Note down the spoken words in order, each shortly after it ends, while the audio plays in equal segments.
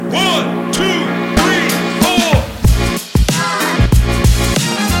1, 2, 3,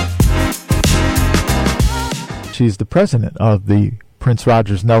 4. She's the president of the Prince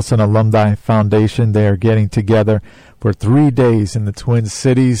Rogers Nelson Alumni Foundation. They are getting together for 3 days in the Twin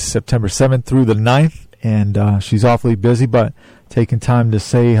Cities, September 7th through the 9th. And she's awfully busy, but taking time to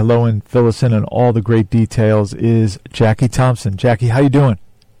say hello and fill us in on all the great details is Jacqui Thompson. Jacqui, how you doing?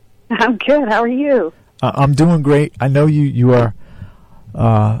 I'm good. How are you? I'm doing great. I know you are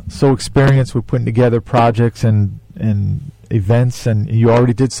so experienced with putting together projects and events, and you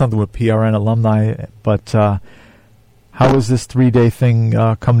already did something with PRN Alumni, but how was this 3-day thing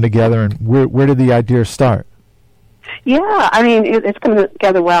come together, and where did the idea start? Yeah, I mean, it's coming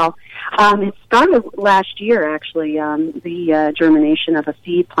together well. It started last year, actually, the germination of a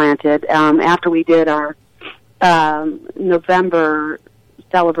seed planted after we did our November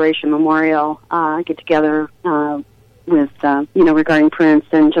celebration memorial get-together with, regarding Prince,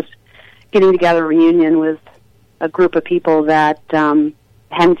 and just getting together a reunion with a group of people that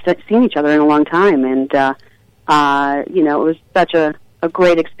hadn't seen each other in a long time. And, it was such a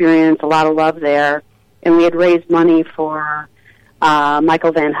great experience, a lot of love there. And we had raised money for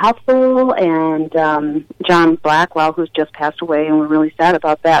Michael Van Huffel and John Blackwell, who's just passed away, and we're really sad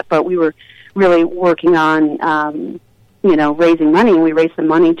about that. But we were really working on, raising money, and we raised some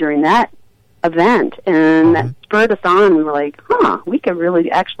money during that event. And that spurred us on. We were like, we could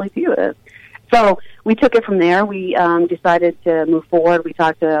really actually do this. So we took it from there. We decided to move forward. We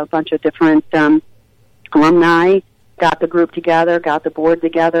talked to a bunch of different alumni, got the group together, got the board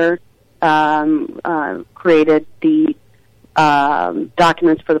together, created the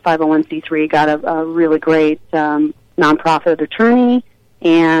documents for the 501c3, got a really great nonprofit attorney,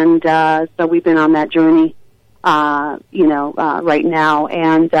 and so we've been on that journey, right now.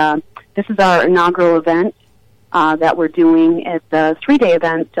 And this is our inaugural event that we're doing. It's a 3-day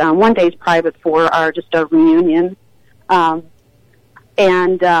event. 1 day is private for just a reunion, but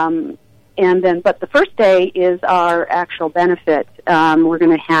the first day is our actual benefit. We're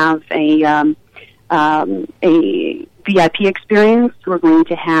going to have a VIP experience. We're going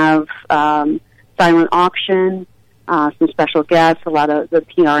to have silent auction, some special guests. A lot of the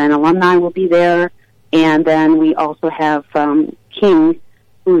PRN alumni will be there, and then we also have King,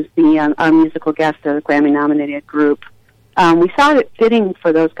 who's our musical guest of the Grammy-nominated group. We thought it fitting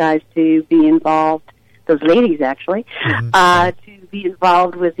for those guys to be involved, those ladies actually, to be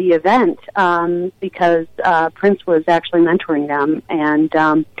involved with the event because Prince was actually mentoring them, and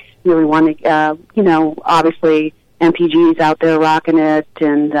really wanted, obviously MPG's out there rocking it,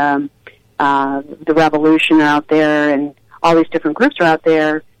 and the Revolution are out there, and all these different groups are out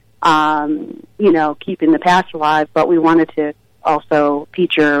there, keeping the past alive, but we wanted to also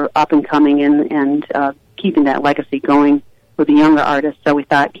feature up and coming and keeping that legacy going with the younger artists. So we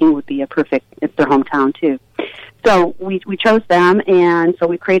thought King would be it's their hometown too. So we chose them, and so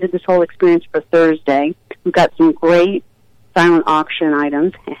we created this whole experience for Thursday. We've got some great silent auction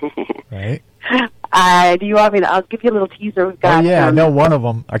items. Right. Do you want me to? I'll give you a little teaser. We've got. Oh yeah, I know one of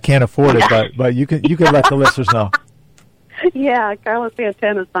them. I can't afford it, but you can let the listeners know. Yeah, Carlos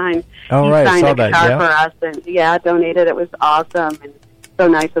Santana signed. Oh, he right, signed saw a that. guitar Yeah. for us, and donated. It was awesome, and so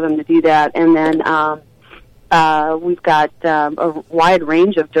nice of them to do that. And then we've got a wide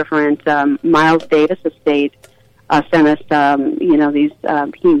range of different. Miles Davis Estate sent us, these.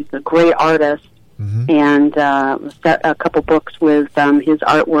 He's a great artist. Mm-hmm. And a couple books with his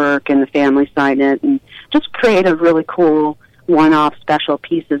artwork, and the family signed it, and just creative, really cool one-off special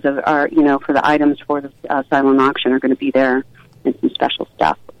pieces of our, for the items for the silent auction are going to be there, and some special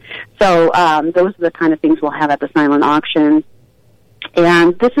stuff. So those are the kind of things we'll have at the silent auction.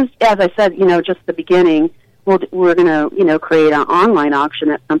 And this is, as I said, just the beginning. We're going to, create an online auction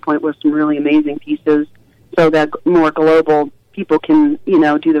at some point with some really amazing pieces, so that more global people can,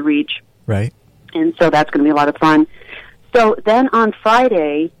 do the reach. Right. And so that's going to be a lot of fun. So then on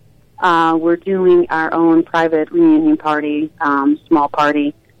Friday, we're doing our own private reunion party, small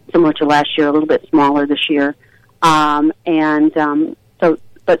party, similar to last year, a little bit smaller this year. But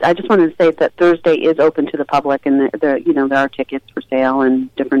I just wanted to say that Thursday is open to the public, and there are tickets for sale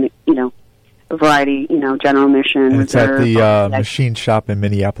and different, a variety, general admission. And it's at the Machine Shop in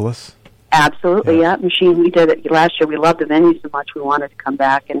Minneapolis. Absolutely, yeah. Machine. We did it last year. We loved the venue so much, we wanted to come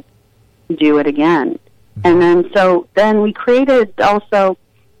back and do it again. Mm-hmm. And then we created also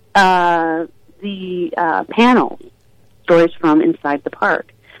the panels, stories from inside the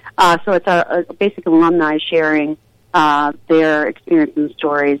park. So it's a basic alumni sharing their experiences and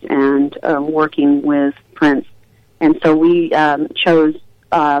stories, and working with Prince. And so we chose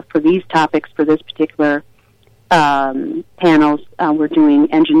for these topics for this particular panels. We're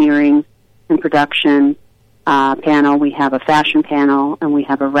doing engineering and production panel. We have a fashion panel, and we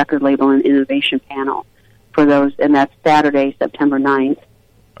have a record label and innovation panel for those, and that's Saturday, September 9th.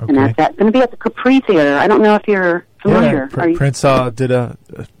 Okay. And that's going to be at the Capri Theater. I don't know if you're familiar. Yeah, Prince did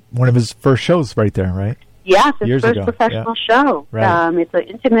one of his first shows right there, right? Yes, his Years first ago. professional show. Right. It's an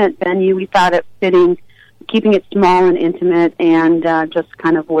intimate venue. We thought it fitting, keeping it small and intimate, and just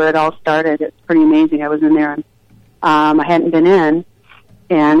kind of where it all started. It's pretty amazing. I was in there, and I hadn't been in,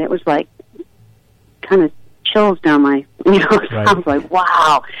 and it was like kind of chills down my, Right. I was like,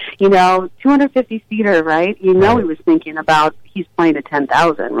 wow, 250 seater, right? He was thinking about, he's playing at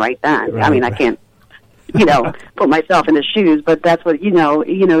 10,000 right then. Right. I mean, I can't, put myself in his shoes, but that's what, he's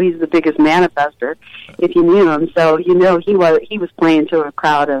the biggest manifester if you knew him. So, he was playing to a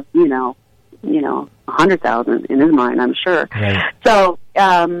crowd of, 100,000 in his mind, I'm sure. Right. So,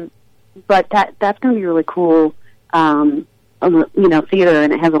 but that's going to be really cool, theater,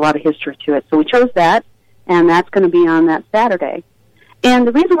 and it has a lot of history to it. So we chose that, and that's going to be on that Saturday. And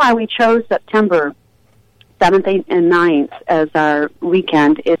the reason why we chose September 7th, 8th, and 9th as our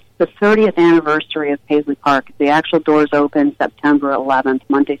weekend, it's the 30th anniversary of Paisley Park. The actual doors opened September 11th,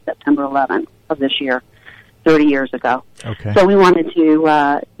 Monday, September 11th of this year, 30 years ago. Okay. So we wanted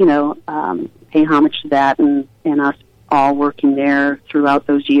to, pay homage to that, and us all working there throughout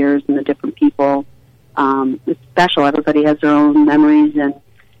those years, and the different people. It's special. Everybody has their own memories and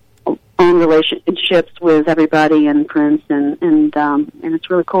own relationships with everybody and Prince, and it's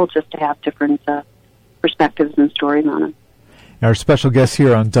really cool just to have different perspectives and stories on it. Our special guest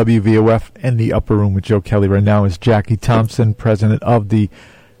here on WVOF in the Upper Room with Joe Kelly right now is Jacqui Thompson, president of the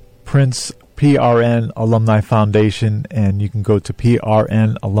Prince PRN Alumni Foundation, and you can go to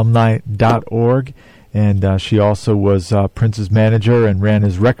prnalumni.org. And she also was Prince's manager and ran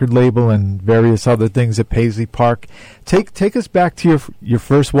his record label and various other things at Paisley Park. Take us back to your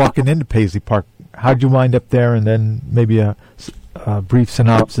first walking into Paisley Park. How'd you wind up there, and then maybe a brief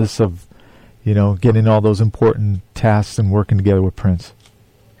synopsis of getting all those important tasks and working together with Prince.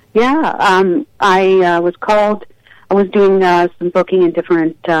 Yeah, I was called. I was doing some booking in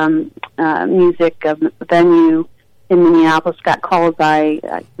different music venue in Minneapolis. Got called by,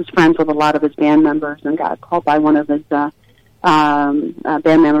 I was friends with a lot of his band members, and got called by one of his band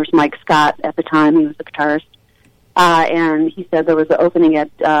members, Mike Scott, at the time. He was a guitarist. And he said there was an opening at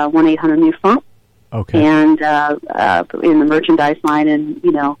 1-800-NEW-FUNK. Okay. And in the merchandise line, and,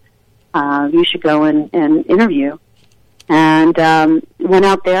 you should go and interview. And went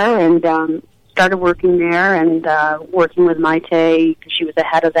out there and started working there, and working with Maite, because she was the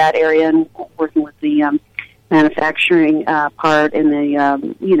head of that area, and working with the manufacturing part, and the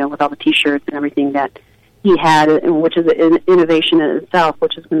with all the T-shirts and everything that he had, which is an innovation in itself,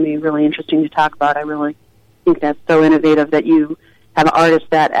 which is going to be really interesting to talk about. I really think that's so innovative that you have an artist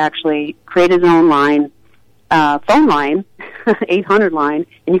that actually created his own line, phone line, 800 line,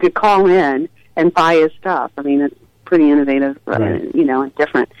 and you could call in and buy his stuff. I mean, it's pretty innovative, right. And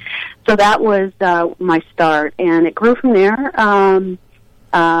different. So that was my start, and it grew from there. I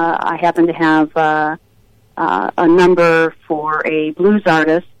happened to have a number for a blues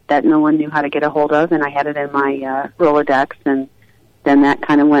artist that no one knew how to get a hold of, and I had it in my Rolodex, and then that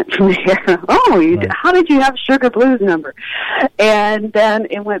kind of went from there. Right. How did you have Sugar Blues number? And then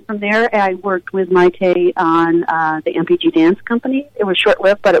it went from there. I worked with Maite on the MPG Dance Company. It was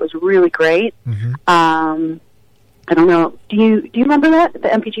short-lived, but it was really great. Mm-hmm. I don't know. Do you remember that, the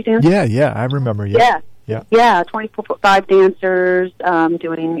MPG Dance? Yeah, I remember. Yeah. 24/5 dancers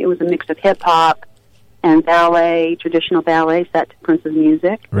doing. It was a mix of hip hop and ballet, traditional ballet set to Prince's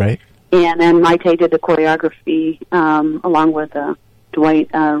music. Right. And then Maite did the choreography along with Dwight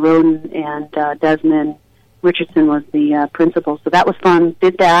Roden, and Desmond Richardson was the principal. So that was fun.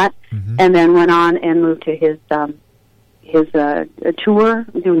 Did that, mm-hmm. and then went on and moved to his tour,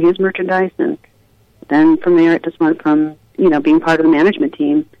 doing his merchandise, and then from there it just went from being part of the management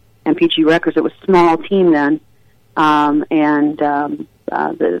team, MPG Records. It was a small team then, and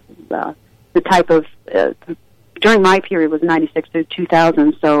the type of during my period was 96 to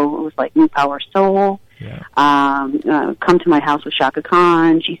 2000, so it was like New Power Soul, Come to My House with Shaka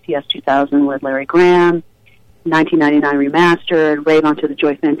Khan, GCS 2000 with Larry Graham, 1999 Remastered, Rave On to the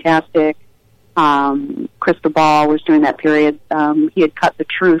Joy Fantastic. Crystal Ball was during that period. He had cut The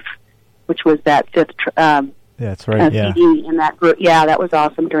Truth, which was that fifth that's right, CD in that group. Yeah, that was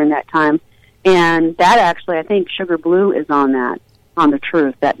awesome during that time. And that actually, I think Sugar Blue is on that, on The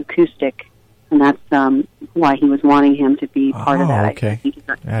Truth, that acoustic. And that's why he was wanting him to be part of that. Okay.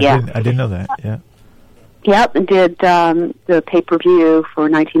 I didn't know that. Yeah. Yep, and did the pay-per-view for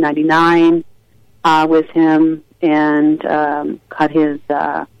 1999, with him and cut his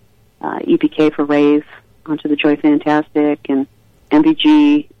EPK for Rave onto the Joy Fantastic and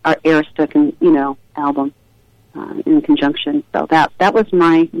MVG, our Aristocrat, album in conjunction. So that was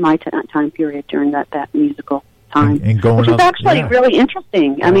my time period during that musical time, and going which is actually really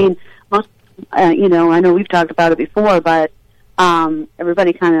interesting. Yeah. I mean, most I know we've talked about it before, but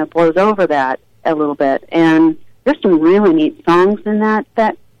everybody kind of blows over that a little bit. And there's some really neat songs in that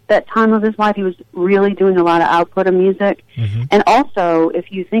time of his life. He was really doing a lot of output of music. Mm-hmm. And also,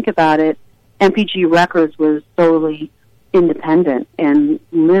 if you think about it, MPG Records was solely independent, and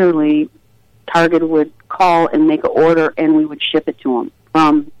literally Target would call and make an order, and we would ship it to them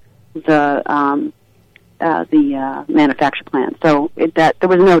from the manufacture plant. So there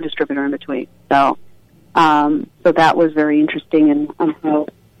was no distributor in between. So that was very interesting, and how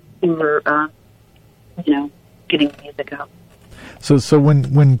we were, getting music out. So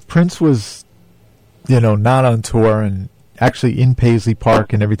when Prince was, not on tour and actually in Paisley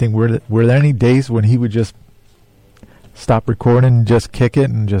Park and everything, were there any days when he would just stop recording and just kick it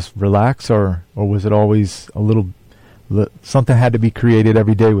and just relax, or was it always something had to be created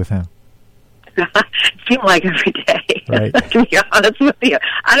every day with him? It seemed like every day, right. To be honest with you.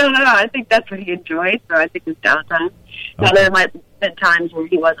 I don't know. I think that's what he enjoyed, so I think it's downtime. Okay. Now, there might have been times where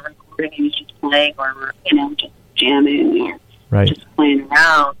he wasn't recording, he was just playing, or, just jamming, or right. just playing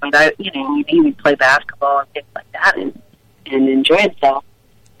around. But, he would play basketball and things like that and enjoy himself.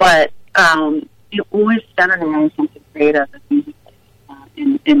 But it always centered around something creative and music,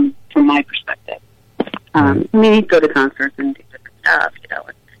 from my perspective. He'd go to concerts and do different stuff,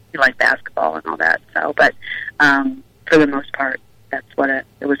 and he liked basketball and all that. So, but for the most part, that's what it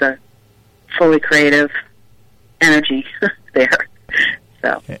was, a fully creative energy there.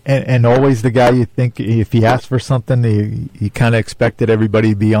 So, and always the guy you think if he asked for something, he kind of expected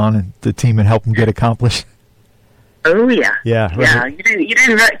everybody to be on the team and help him get accomplished. Oh yeah, yeah. You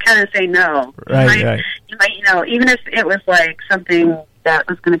didn't kind of say no. Right. You might, even if it was like something that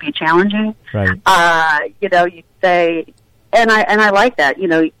was going to be challenging. Right. You'd say, and I like that.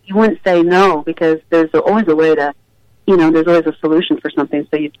 You wouldn't say no, because there's always a way to, there's always a solution for something.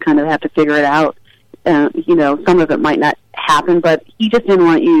 So you kind of have to figure it out. Some of it might not happen, but he just didn't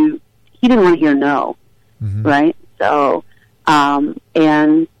want you. He didn't want to hear no. Mm-hmm. Right. So,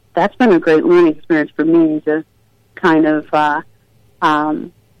 and that's been a great learning experience for me to kind of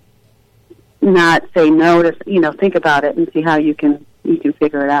not say no, to think about it and see how you can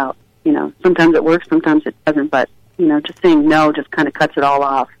figure it out. Sometimes it works, sometimes it doesn't, but just saying no just kind of cuts it all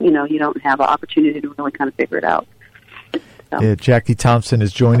off. You don't have an opportunity to really kind of figure it out. So. Yeah, Jacqui Thompson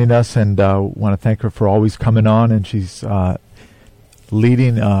is joining us, and want to thank her for always coming on, and she's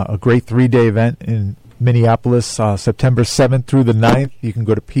leading a great 3-day event in Minneapolis, September 7th through the 9th. You can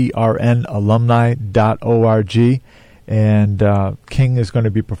go to prnalumni.org. And King is going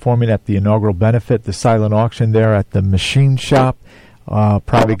to be performing at the inaugural benefit, the silent auction there at the Machine Shop.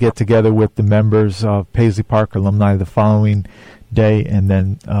 Probably get together with the members of Paisley Park Alumni the following day. And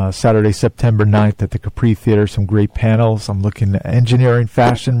then Saturday, September 9th at the Capri Theater, some great panels. I'm looking at engineering,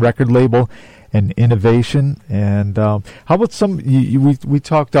 fashion, record label, and innovation. And how about we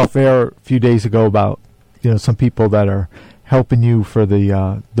talked off air a few days ago about some people that are helping you for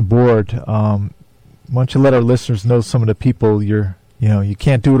the board. Why don't you let our listeners know some of the people you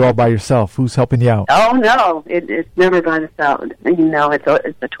can't do it all by yourself. Who's helping you out? Oh no, it's never by myself.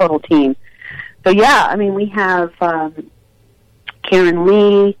 It's a total team. So yeah, we have Karen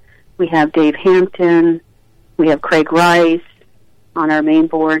Lee, we have Dave Hampton, we have Craig Rice on our main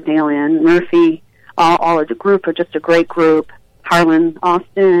board, Dale Ann Murphy, all of the group are just a great group. Harlan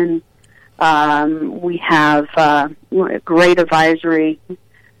Austin, we have a great advisory.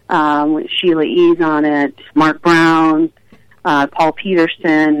 With Sheila E's on it, Mark Brown, Paul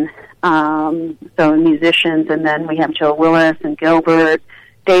Peterson, so musicians, and then we have Joe Willis and Gilbert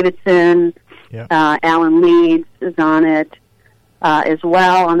Davidson, Alan Leeds is on it as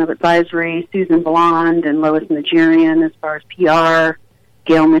well on the advisory, Susan Blonde and Lois Nigerian as far as PR,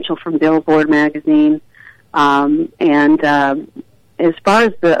 Gail Mitchell from Billboard magazine, and as far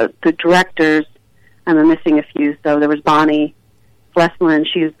as the directors, I'm missing a few, so there was Bonnie Flesland,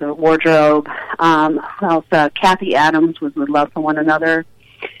 she's the wardrobe. Kathy Adams was with Love for One Another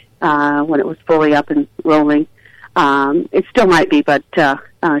when it was fully up and rolling. It still might be, but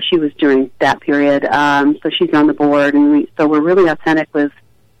she was during that period. So she's on the board, and so we're really authentic with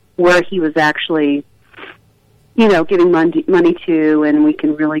where he was actually, giving money to, and we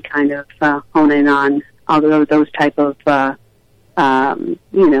can really kind of hone in on all those type of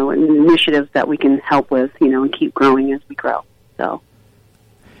initiatives that we can help with, and keep growing as we grow. So,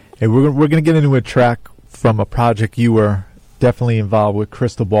 Hey, we're going to get into a track from a project you were definitely involved with,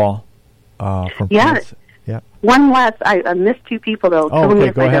 Crystal Ball. From Prince. Yeah. One last, I missed two people, though. Oh,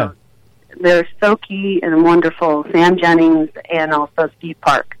 okay, go ahead. They're so key and wonderful, Sam Jennings and also Steve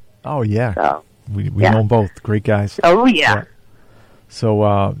Park. Oh, yeah. So, we know them both. Great guys. Oh, yeah.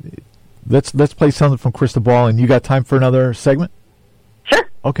 So let's play something from Crystal Ball, and you got time for another segment? Sure.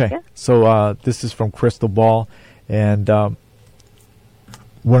 Okay. Yeah. So this is from Crystal Ball, and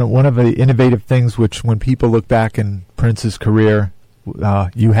one of the innovative things, which when people look back in Prince's career,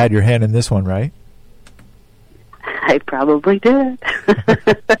 you had your hand in this one, right? I probably did.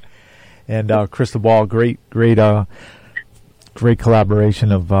 And Crystal Ball, great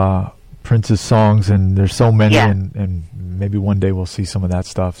collaboration of Prince's songs, and there's so many, and maybe one day we'll see some of that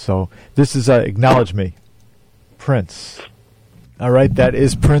stuff. So this is Acknowledge Me, Prince. All right, that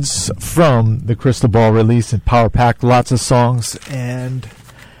is Prince from the Crystal Ball release and Power Pack. Lots of songs, and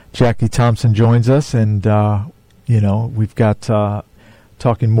Jacqui Thompson joins us, and we've got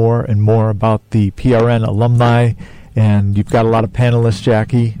talking more and more about the PRN alumni, and you've got a lot of panelists,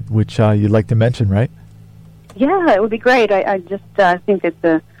 Jacqui, which you'd like to mention, right? Yeah, it would be great. I just think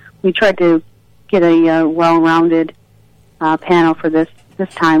that we tried to get a well-rounded panel for this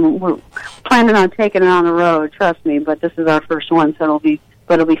time. We're planning on taking it on the road, trust me, but this is our first one, so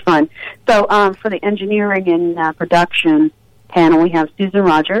it'll be fun. So for the engineering and production panel, we have Susan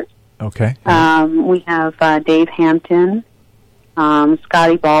Rogers. Okay. We have Dave Hampton,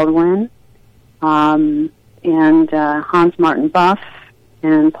 Scotty Baldwin, and Hans Martin Buff,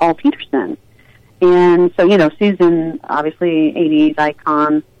 and Paul Peterson. And so, Susan, obviously, 80s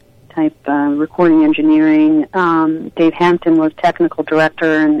icon type recording engineering. Dave Hampton was technical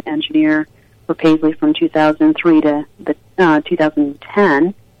director and engineer for Paisley from 2003 to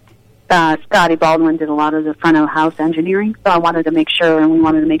 2010. Scotty Baldwin did a lot of the front of house engineering, so we wanted to make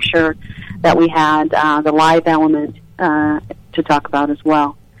sure that we had the live element to talk about as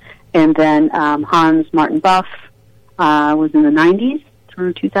well. And then Hans Martin Buff was in the 90s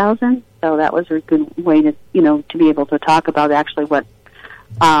through 2000, so that was a good way to be able to talk about actually what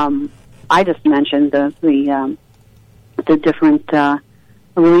I just mentioned, the different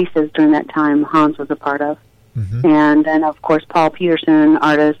releases during that time Hans was a part of. Mm-hmm. And then, of course, Paul Peterson,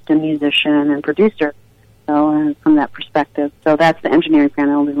 artist and musician and producer. So from that perspective. So that's the engineering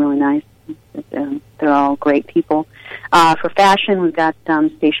panel. It'll be really nice. They're all great people. For fashion, we've got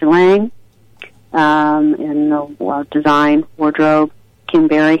Stacia Lang in design, wardrobe, Kim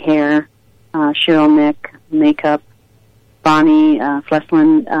Berry hair, Cheryl Nick, makeup, Bonnie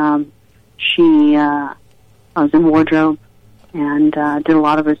Fleslin. She was in wardrobe and did a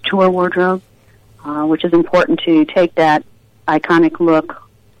lot of his tour wardrobe. Which is important to take that iconic look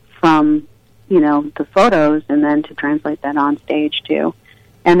from, the photos and then to translate that on stage too.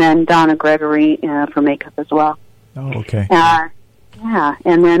 And then Donna Gregory for makeup as well. Oh, okay. Yeah.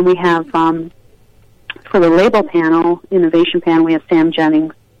 And then we have, for the label panel, innovation panel, we have Sam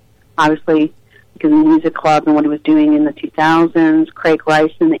Jennings, obviously, because of the music club and what he was doing in the 2000s. Craig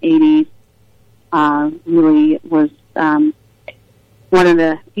Rice in the 80s really was one of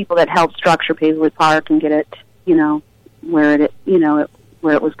the people that helped structure Paisley Park and get it, where it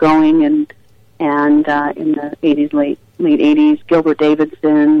was going, and in the 80s, late 80s, Gilbert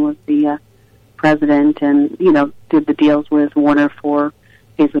Davidson was the president, and did the deals with Warner for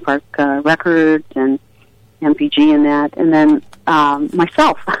Paisley Park Records and MPG and that, and then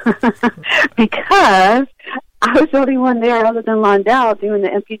myself, because I was the only one there other than Londell doing the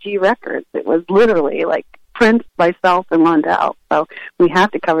MPG records. It was literally like Prince, myself, and Londell. So we have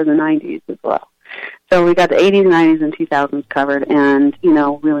to cover the 90s as well. So we got the 80s, 90s, and 2000s covered, and,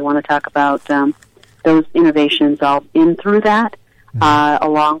 really want to talk about those innovations all in through that,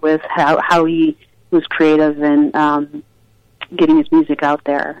 along with how he was creative in getting his music out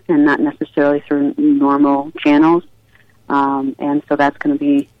there and not necessarily through normal channels. And so that's going to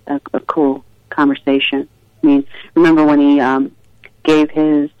be a cool conversation. I mean, remember when he gave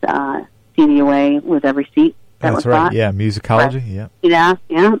his CD away with every seat that was right. bought? Yeah, musicology. Right.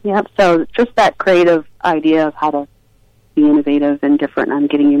 Yeah. So just that creative idea of how to be innovative and different on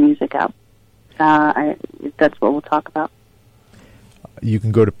getting your music out. That's what we'll talk about. You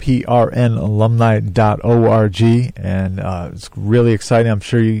can go to prnalumni.org, and it's really exciting. I'm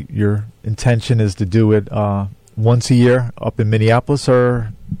sure your intention is to do it once a year up in Minneapolis,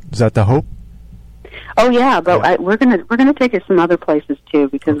 or is that the hope? Oh yeah, but we're gonna take it some other places too,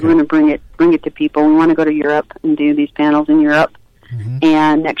 because we're gonna bring it to people. We want to go to Europe and do these panels in Europe,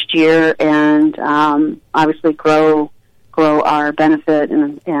 and next year, and obviously grow our benefit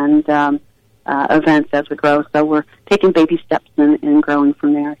and events as we grow. So we're taking baby steps and growing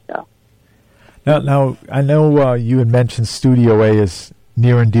from there. So now I know you had mentioned Studio A is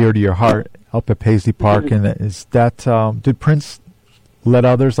near and dear to your heart up at Paisley Park, and is that did Prince let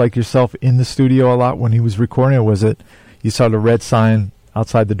others like yourself in the studio a lot when he was recording, or was it you saw the red sign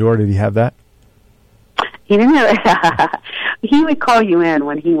outside the door? Did he have that? He didn't have. He would call you in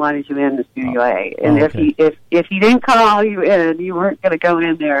when he wanted you in the Studio A, and if he didn't call you in, you weren't going to go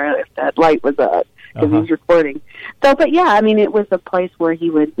in there if that light was up because he was recording. So, but yeah, I mean, it was a place where he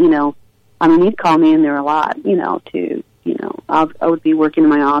would, he'd call me in there a lot, I would be working in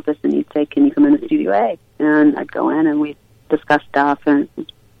my office, and he'd say, "Can you come in the Studio A?" And I'd go in, and we'd discuss stuff, and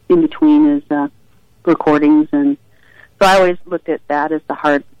in between his recordings, and so I always looked at that as the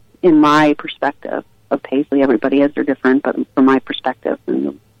heart, in my perspective, of Paisley. Everybody has their different, but from my perspective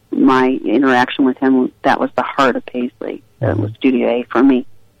and my interaction with him, that was the heart of Paisley. That was Studio A for me.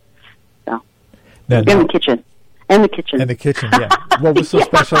 So, and the kitchen. And the kitchen, yeah. What was so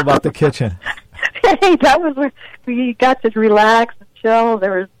special about the kitchen? Hey, that was where you got to relax and chill.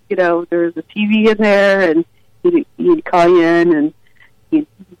 There was, there was a TV in there, and he'd call you in, and he'd,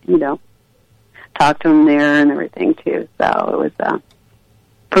 talk to him there and everything too. So it was,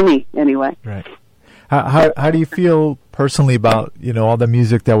 for me anyway. Right. How do you feel personally about all the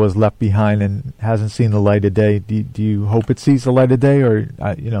music that was left behind and hasn't seen the light of day? Do you hope it sees the light of day, or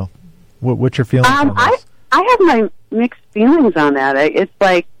what's your feeling on this? I have my mixed feelings on that. It's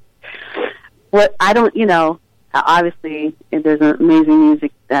like what I don't. Obviously there's amazing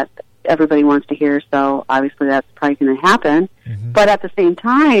music that everybody wants to hear, so obviously that's probably going to happen. Mm-hmm. But at the same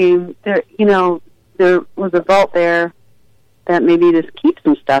time, there was a vault there that maybe just keeps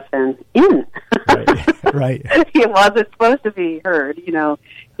some stuff in. Right. It wasn't supposed to be heard. He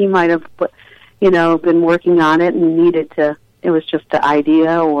might have, been working on it and needed to. It was just an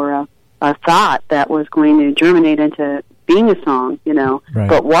idea or a thought that was going to germinate into being a song,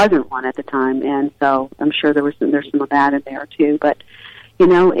 but wasn't one at the time. And so I'm sure there's some of that in there too. But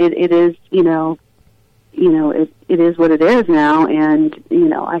it is, it is what it is now, and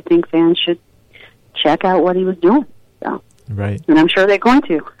I think fans should check out what he was doing. So. Right. And I'm sure they're going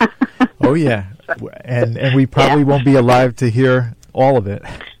to. Oh, yeah. And we probably won't be alive to hear all of it.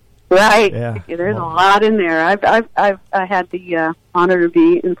 Right. Yeah. There's a lot in there. I had the honor to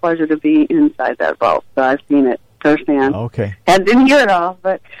be and pleasure to be inside that vault, so I've seen it firsthand. Okay. And didn't hear it all,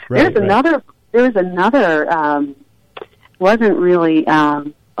 but there was another, wasn't really a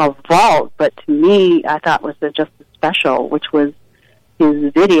vault, but to me, I thought was just as special, which was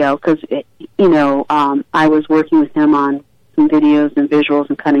his video, because, I was working with him on some videos and visuals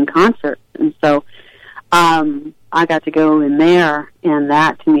and cutting concerts. And so I got to go in there, and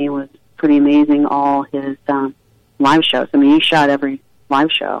that to me was pretty amazing, all his live shows. I mean, he shot every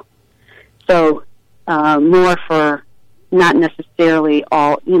live show. So more for not necessarily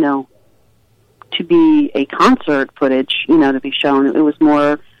all, to be a concert footage, to be shown. It was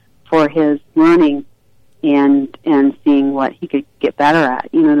more for his learning and seeing what he could get better at,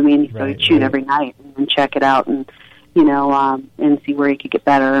 you know what I mean? So he'd shoot every night and check it out and, and see where he could get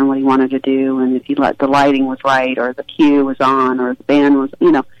better and what he wanted to do, and if the lighting was right or the cue was on or the band was,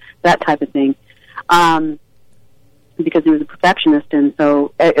 that type of thing. Because he was a perfectionist, and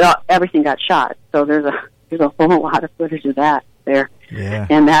so everything got shot. So there's a whole lot of footage of that there. Yeah.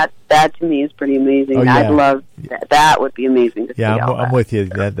 And that to me is pretty amazing. Oh, yeah. I'd love that would be amazing to see. Yeah, I'm with you.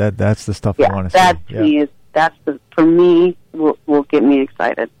 That's the stuff I want to see. That to me for me will get me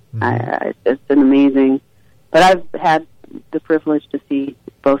excited. Mm-hmm. It's an amazing. But I've had the privilege to see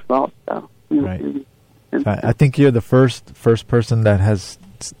both vaults. So right. I think you're the first person that has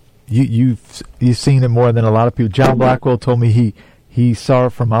you've seen it more than a lot of people. John Blackwell told me he saw it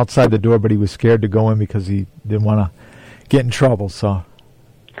from outside the door, but he was scared to go in because he didn't want to get in trouble. So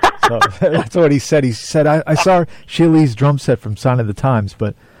that's what he said. He said, I saw Sheila Lee's drum set from Sign of the Times,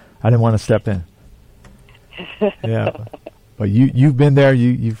 but I didn't want to step in. Yeah. But you've been there.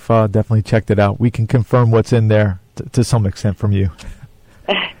 You've definitely checked it out. We can confirm what's in there to some extent from you.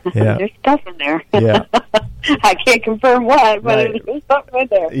 Yeah. There's stuff in there. Yeah. I can't confirm what, but there's something in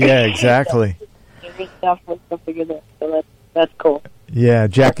there. Yeah, exactly. There's something in there, so that's cool. Yeah,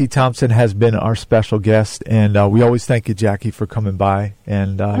 Jacqui Thompson has been our special guest, and we always thank you, Jacqui, for coming by.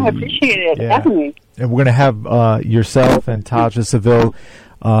 And I appreciate it. Definitely. And we're going to have yourself and Taja Seville,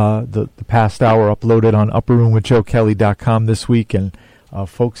 the past hour, uploaded on upperroomwithjoekelly.com this week. And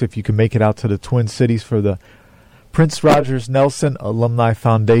folks, if you can make it out to the Twin Cities for the Prince Rogers Nelson Alumni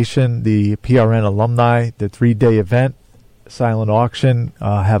Foundation, the PRN Alumni, the 3-day event, silent auction,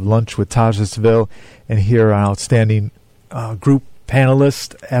 have lunch with Taja Seville, and hear an outstanding group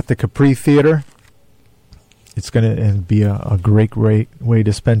panelist at the Capri Theater. It's going to be a great way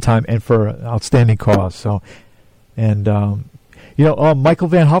to spend time and for an outstanding cause. So, and Michael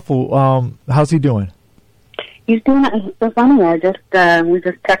Van Huffel, how's he doing? He's doing so funny. We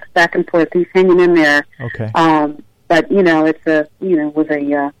just text back and forth. He's hanging in there. Okay. But it's with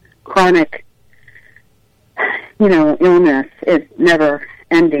a chronic, illness. It's never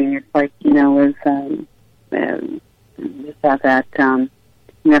ending. It's like just have that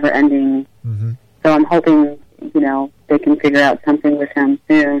never ending. Mm-hmm. So I'm hoping, they can figure out something with him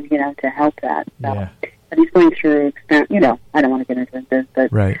soon, to help that. So. Yeah. But he's going through, I don't want to get into this,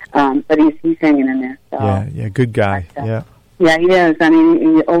 but right. But he's hanging in there. So. Yeah, good guy. Yeah, he is. I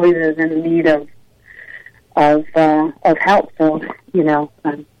mean, he always is in need of help. So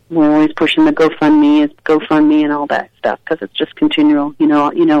we're always pushing the GoFundMe and all that stuff because it's just continual. You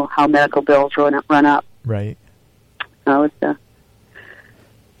know how medical bills run up. Right. So it's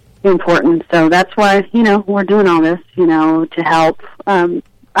important. So that's why we're doing all this. To help.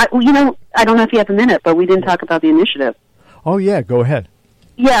 I don't know if you have a minute, but we didn't talk about the initiative. Oh, yeah, go ahead.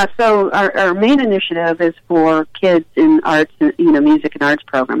 Yeah, so our main initiative is for kids in arts, music and arts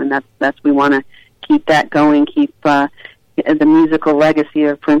program, and that's we want to keep that going, keep the musical legacy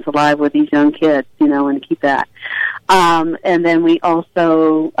of Prince alive with these young kids, and keep that. And then we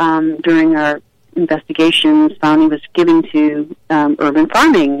also, during our investigations, found he was giving to urban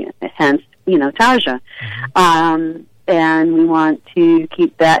farming, hence, Taja. Mm-hmm. And we want to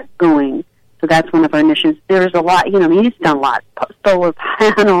keep that going. So that's one of our initiatives. There's a lot, he's done a lot. Solar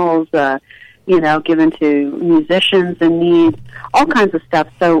panels, given to musicians in need, all kinds of stuff.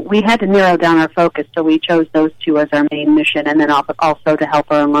 So we had to narrow down our focus, so we chose those two as our main mission, and then also to help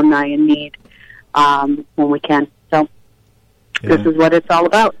our alumni in need when we can. So This is what it's all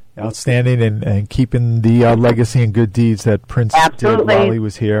about. Outstanding, and keeping the legacy and good deeds that Prince did while he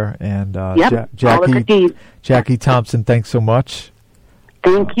was here. And Jacqui Thompson, thanks so much.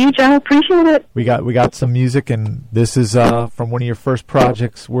 Thank you, John. Appreciate it. We got some music, and this is from one of your first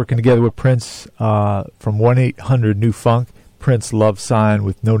projects, working together with Prince, from 1-800 New Funk, Prince Love Sign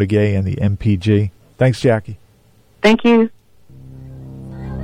with Nota Gay and the MPG. Thanks, Jacqui. Thank you.